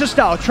the Manta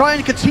style, try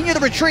and continue the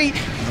retreat.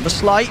 Another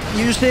slight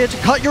used here to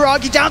cut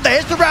Yuragi down.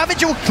 There's the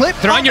Ravage, will clip.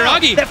 They're on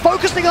Yuragi. They're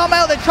focusing on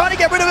Mel. They're trying to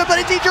get rid of it, but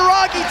indeed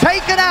Yuragi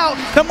taken out.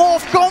 The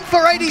Morph gone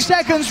for 80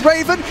 seconds.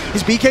 Raven,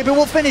 his BKB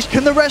will finish.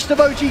 Can the rest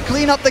of OG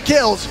clean up the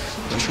kills?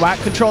 Bushwhack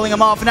controlling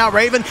Amar for now.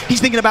 Raven,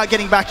 he's thinking about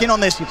getting back in on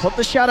this. He put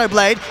the Shadow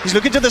Blade. He's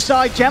looking to the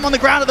side. Gem on the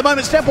ground at the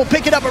moment. Seb will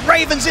pick it up, but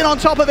Raven's in on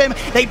top of him.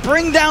 They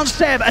bring down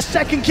Seb. A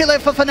second kill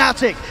for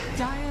FNATIC.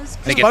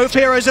 Both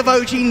heroes of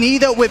OG,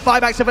 neither with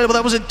buybacks available.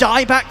 That was a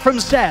dieback from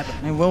Seb.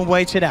 And we'll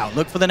wait it out.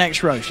 Look for the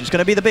next Roche. It's going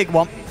to be the big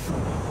one.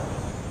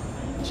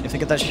 See if they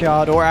get that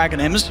Shard or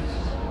Aghanims.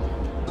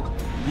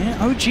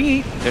 Yeah,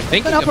 OG. They're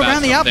thinking up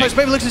around the outpost.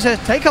 Maybe looks to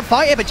take a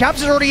fight here, but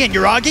Jabs is already in.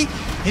 Yuragi,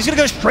 he's going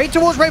to go straight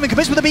towards Raven.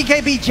 Commits with the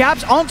BKB.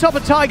 Jabs on top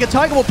of Tiger.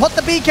 Tiger will put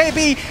the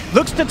BKB.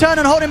 Looks to turn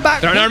and hold him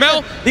back. They're on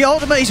Armel. The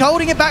ultimate, he's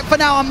holding it back for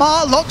now.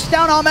 Amar locks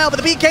down Armel,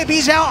 but the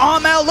BKB's out.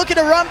 Armel looking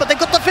to run, but they've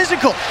got the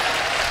physical.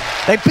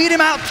 They beat him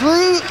out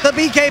through the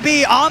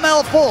BKB.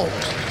 Armel falls.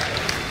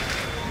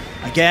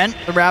 Again,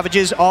 the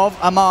Ravages of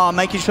Amar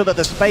making sure that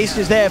the space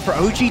is there for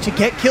OG to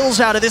get kills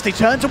out of this. They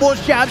turn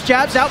towards Jabs.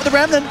 Jabs out with the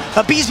Remnant.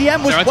 A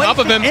BZM was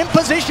waiting in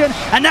position,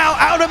 and now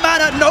out of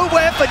mana,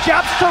 nowhere for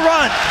Jabs to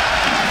run.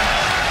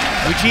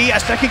 OG, a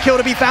second kill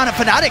to be found at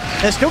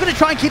FNATIC. They're still going to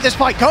try and keep this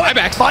fight going.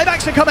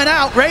 Buybacks are coming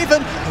out.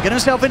 Raven will get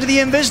himself into the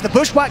invis. The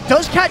Bushwhack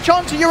does catch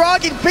on to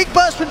Yuragi. Big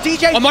burst from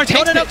DJ.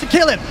 Not enough to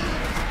kill him.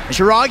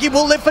 Yuragi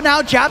will live for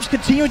now. Jabs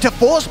continuing to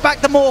force back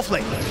the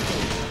Morphling.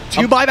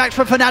 Two buybacks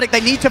from FNATIC.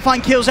 They need to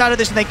find kills out of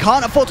this, and they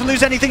can't afford to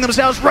lose anything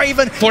themselves.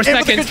 Raven, 4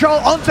 seconds. With the control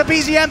onto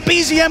BZM.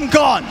 BZM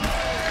gone.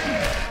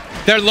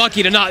 They're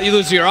lucky to not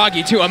lose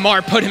Yuragi, too.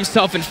 Amar put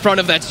himself in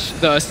front of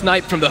the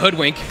snipe from the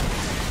Hoodwink.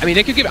 I mean,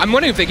 they could give. I'm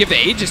wondering if they give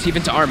the Aegis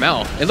even to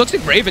Armel. It looks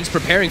like Raven's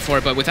preparing for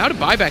it, but without a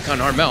buyback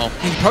on Armel.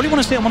 You probably want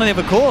to stay on one of the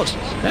other cores.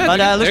 Yeah,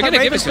 but looks like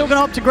Raven's still going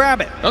to opt to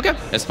grab it. Okay.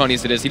 As funny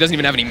as it is, he doesn't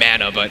even have any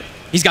mana, but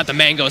he's got the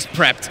mangoes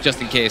prepped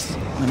just in case.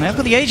 They may have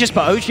got the Aegis,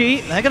 but OG,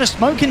 they're going to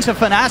smoke into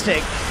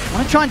FNATIC.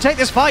 Want to try and take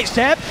this fight,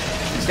 Seb.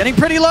 He's getting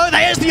pretty low.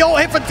 There's the ult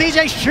hit from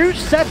DJ. Shoots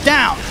Seb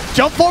down.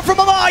 Jump forward from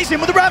Amai's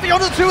in with the Ravage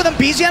onto the two of them.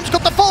 BZM's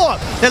got the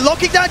follow-up. They're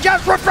locking down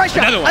Jab's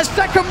Refresher. A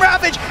second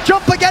Ravage.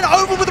 Jump again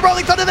over with the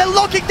Rolling Thunder. They're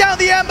locking down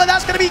the Ember.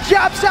 That's going to be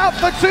Jabs out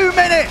for 2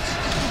 minutes.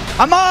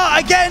 Amar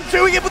again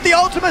doing it with the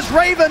ultimates.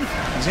 Raven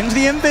is into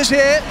the Invis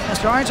here. He's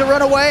trying to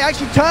run away.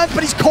 Actually turns,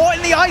 but he's caught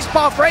in the ice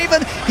path.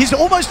 Raven, he's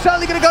almost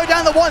certainly going to go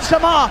down the one.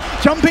 Amar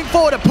jumping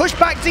forward to push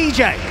back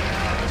DJ.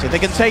 See if they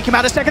can take him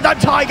out a second time.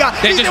 Tiger,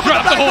 they he's just in with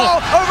the black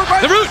hole. Over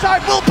the root side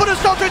will put a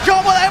stop to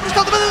John Well.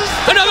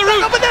 Another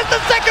root. But there's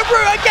the second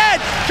root again.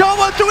 John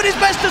Well doing his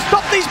best to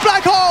stop these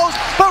black holes,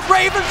 but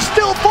Raven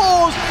still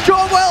falls.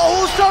 John Well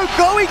also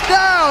going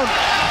down.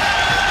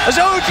 As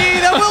OG,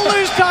 they will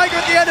lose Tiger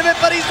at the end of it,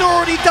 but he's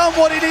already done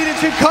what he needed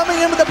to,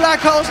 coming in with the black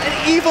holes, and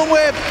even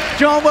with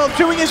John Well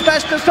doing his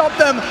best to stop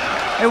them,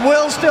 it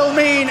will still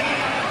mean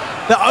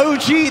the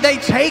OG, they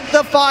take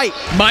the fight.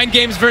 Mind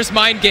games versus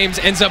mind games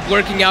ends up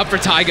working out for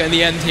Taiga in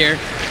the end here.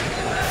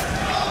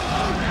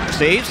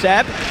 See,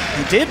 Seb,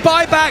 he did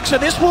buy back, so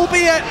this will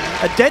be a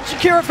dead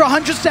Shakira for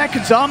 100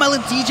 seconds. Armel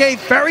and DJ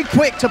very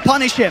quick to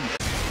punish him.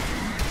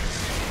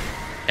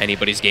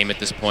 Anybody's game at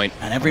this point.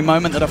 And every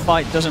moment that a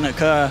fight doesn't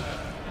occur,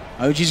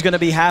 OG's going to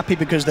be happy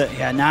because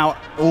now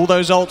all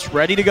those ults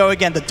ready to go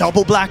again. The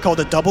double black hole,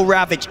 the double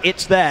ravage,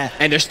 it's there.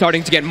 And they're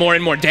starting to get more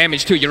and more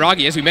damage too.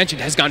 Yuragi, as we mentioned,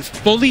 has gone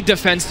fully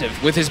defensive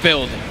with his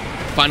build.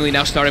 Finally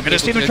now started to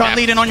see him try and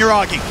lead in on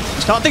Yuragi.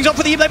 Start things off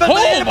with the E-Blade,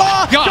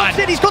 but jumps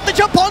in, he's got the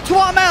jump onto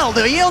Armel.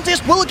 The EL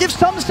disc will give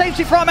some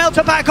safety for Armel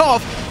to back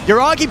off.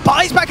 Yuragi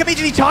buys back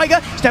immediately.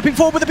 Tiger stepping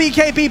forward with the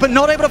BKB, but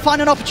not able to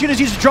find an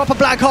opportunity to drop a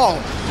black hole.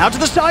 Out to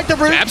the side, the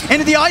root,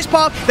 into the ice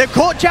path. They've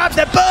caught Jabs,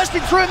 they're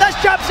bursting through, and that's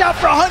Jabs out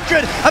for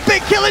 100. A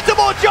big kill into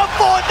more, jump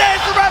forward, there's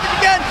the Ravage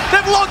again.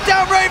 They've locked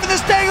down Raven, they're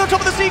staying on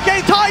top of the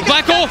CK. Tiger,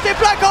 black hole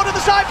to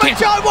the side, but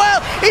John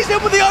Well, he's in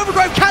with the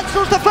overgrowth,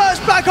 cancels the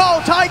first black hole.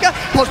 Tiger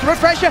pops the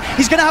refresher,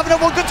 he's going to have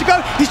another one good to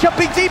go. He's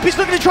jumping deep, he's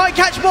looking to try and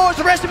catch more as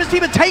the rest of his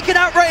team are taking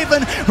out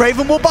Raven.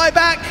 Raven will buy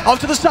back, off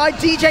to the side,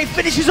 DJ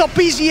finishes off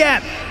BZM.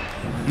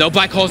 No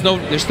black holes,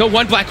 there's still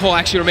one black hole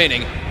actually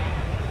remaining.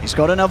 He's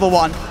got another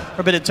one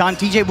for a bit of time.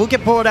 DJ will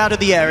get brought out of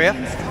the area.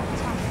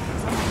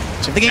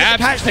 So if they get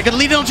the patch, they're going to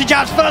lead it onto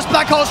Jabs. First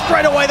black hole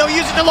straight away. They'll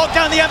use it to lock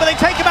down the Ember. They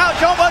take him out.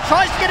 John Well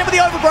tries to get him with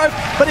the overgrowth,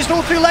 but it's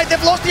all too late.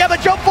 They've lost the Ember.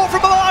 Jump forward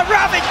from Amar.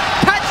 Ravage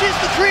catches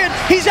the Treant.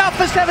 He's out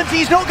for 70.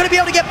 He's not going to be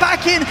able to get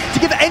back in to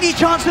give any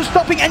chance of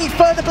stopping any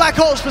further black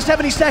holes for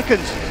 70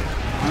 seconds.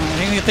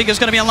 I think it's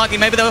going to be unlucky.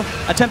 Maybe they'll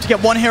attempt to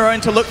get one hero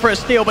in to look for a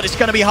steal, but it's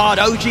going to be hard.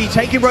 OG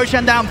taking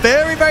Roshan down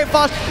very, very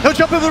fast. They'll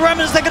jump over the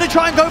remnants. They're going to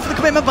try and go for the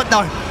commitment, but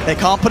no, they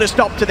can't put a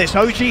stop to this.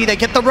 OG, they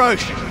get the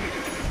Rosh.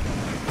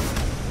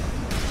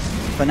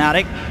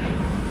 FNATIC.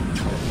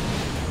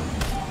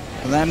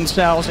 For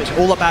themselves, it's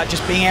all about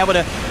just being able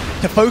to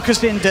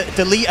focus in,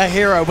 delete a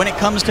hero. When it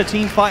comes to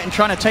team fight and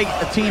trying to take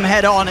a team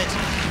head on,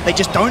 they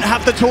just don't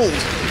have the tools.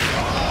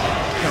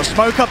 They'll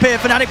smoke up here.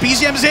 FNATIC,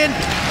 BZM's in.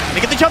 They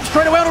get the jump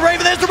straight away on a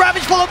Raven. There's the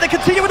Ravage follow-up. They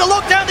continue with the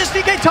lockdown. This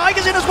CK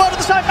Tiger's in as well to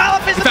the side.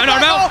 Malefist. He found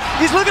Armel.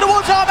 He's looking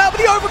towards Armel, but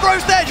the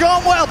overgrowth's there.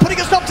 John Well putting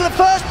a stop to the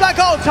first black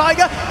hole.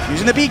 Tiger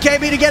using the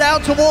BKB to get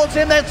out towards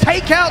him. They'll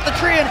take out the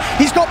Treant.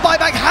 He's got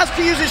buyback. Has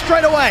to use it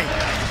straight away.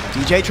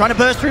 DJ trying to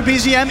burst through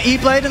BZM.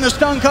 E-Blade and the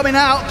stun coming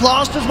out.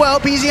 Blast as well.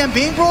 BZM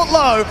being brought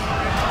low.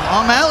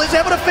 Armel is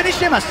able to finish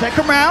him. A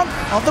second round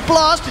of the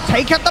blast to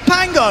take out the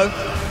Pango.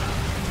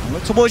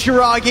 Look towards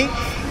Yuragi.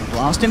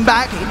 Blast him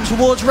back, even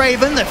towards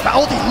Raven. They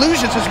foul the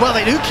illusions as well.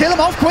 They do kill him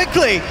off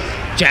quickly.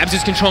 Jabs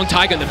is controlling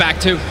Tiger in the back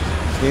too.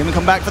 Raven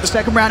come back for the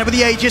second round with the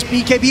Aegis.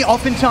 BKB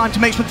off in time to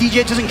make sure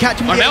DJ doesn't catch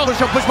him.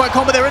 Push by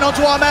combo. They're in onto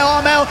Armel.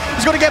 Armel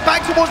is going to get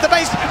back towards the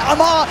base.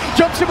 Amar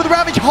jumps in with the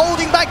Ravage,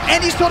 holding back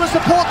any sort of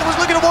support that was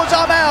looking towards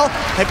Armel.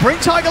 They bring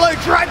Tiger low,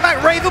 drag back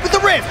Raven with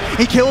the Rift.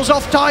 He kills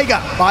off Tiger.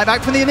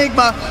 Buyback from the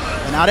Enigma.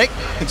 FNATIC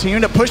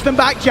continuing to push them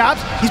back.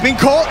 Jabs, he's been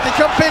caught. They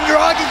jump in.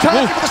 Yuragi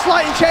turns with a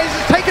slight change.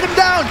 He's taking him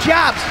down.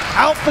 Jabs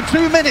out for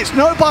 2 minutes.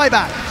 No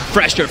buyback.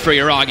 Pressure for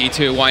Yuragi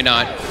too. Why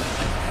not?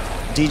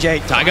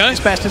 DJ Tiger his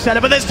best to set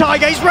it, but there's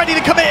Tiger. He's ready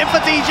to commit in for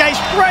DJ.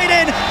 Straight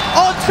in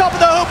on top of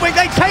the hook.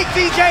 They take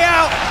DJ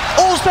out.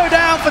 Also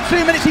down for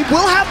 2 minutes. He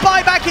will have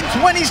buyback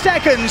in 20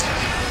 seconds.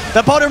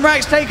 The bottom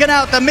rack's taken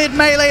out. The mid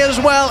melee as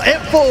well. It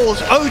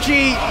falls. OG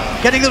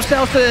getting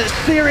themselves a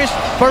serious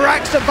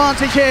Barak's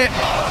advantage here.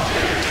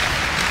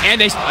 And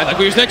they, like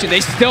we mentioned,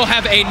 they still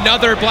have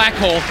another black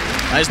hole.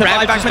 There's the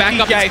buyback from DJ.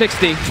 Up at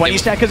 60. 20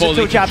 seconds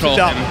until Jabs is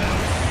done.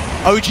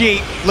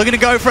 OG looking to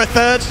go for a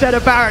third set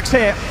of barracks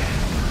here.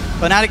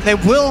 FNATIC, they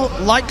will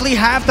likely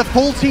have the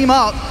full team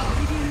up.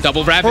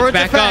 Double Ravage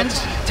back up.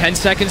 10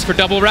 seconds for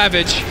double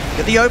Ravage.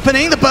 Get the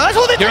opening, the burst.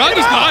 Oh,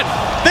 Yuragi's gone.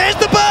 There's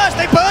the burst.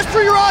 They burst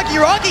through Yuragi.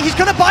 Yuragi, he's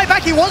going to buy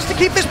back. He wants to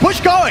keep this push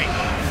going.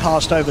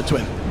 Passed over to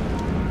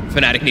him.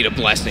 FNATIC need a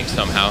blessing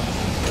somehow.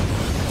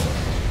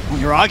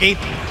 Yuragi,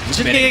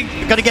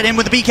 got to get in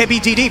with the BKB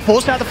DD,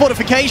 forced out the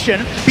fortification.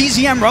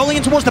 BZM rolling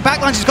in towards the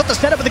backlines. He's got the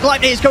setup with the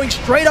Gleipnir. He's going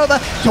straight over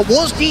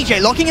towards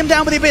DJ, locking him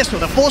down with the Abyssal.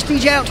 They'll force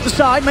DJ out to the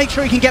side, make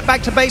sure he can get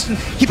back to base and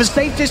keep a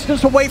safe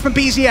distance away from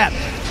BZM.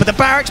 But the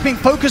barracks being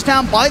focused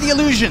down by the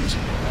illusions.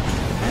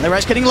 And the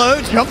rest getting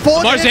low. Jump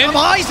forward. Eyes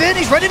in.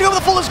 He's ready to go with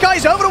the full of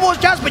skies over towards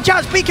Jabs, but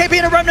Jabs, BKB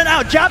and a remnant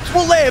out. Jabs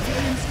will live.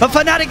 But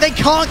FNATIC, they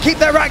can't keep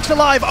their racks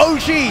alive.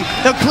 OG,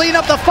 they'll clean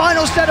up the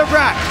final set of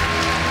racks.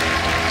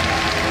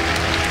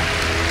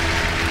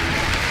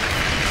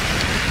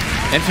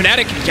 And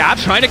FNATIC,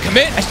 Jabs trying to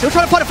commit. They're still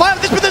trying to fight a fire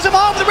with this, but there's a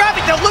Mar with the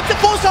Ravage. They'll look to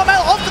force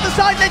Armel off to the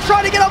side. They're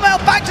trying to get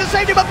Armel back to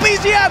safety, but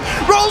BZM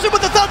rolls in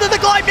with the Thunder,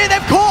 the Gleipnir.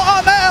 They've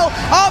caught Armel.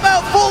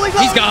 Armel falling low.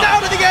 He's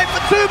out of the game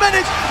for 2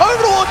 minutes.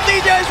 Over towards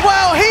DJ as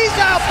well. He's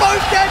out. Both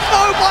dead.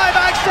 No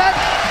buyback set.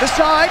 The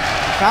side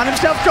found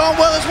himself John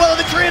well as well.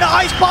 The Trina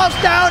ice pass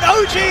down.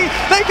 OG,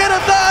 they get a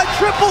third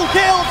triple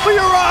kill for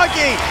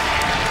Yuragi.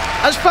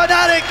 As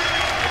FNATIC,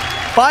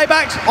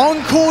 buybacks on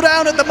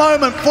cooldown at the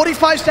moment.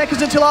 45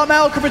 seconds until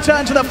Armel can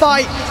return to the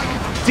fight.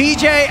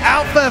 DJ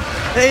out for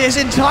his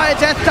entire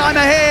death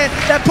timer here.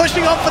 They're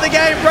pushing on for the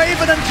game.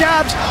 Raven and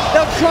Jabs,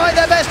 they'll try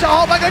their best to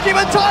hold back OG,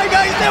 but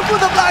Tiger, he's in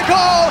with the black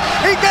hole.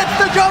 He gets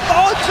the jump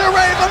onto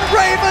Raven.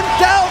 Raven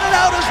down and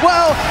out as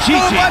well. No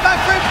buyback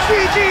for him.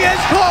 GG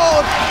is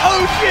called.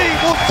 OG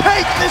will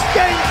take this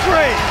game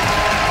 3.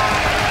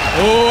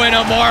 Oh, and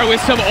Amar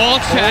with some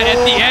ult chat at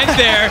the end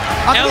there.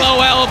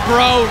 LOL,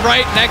 bro,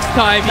 right next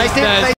time, he says.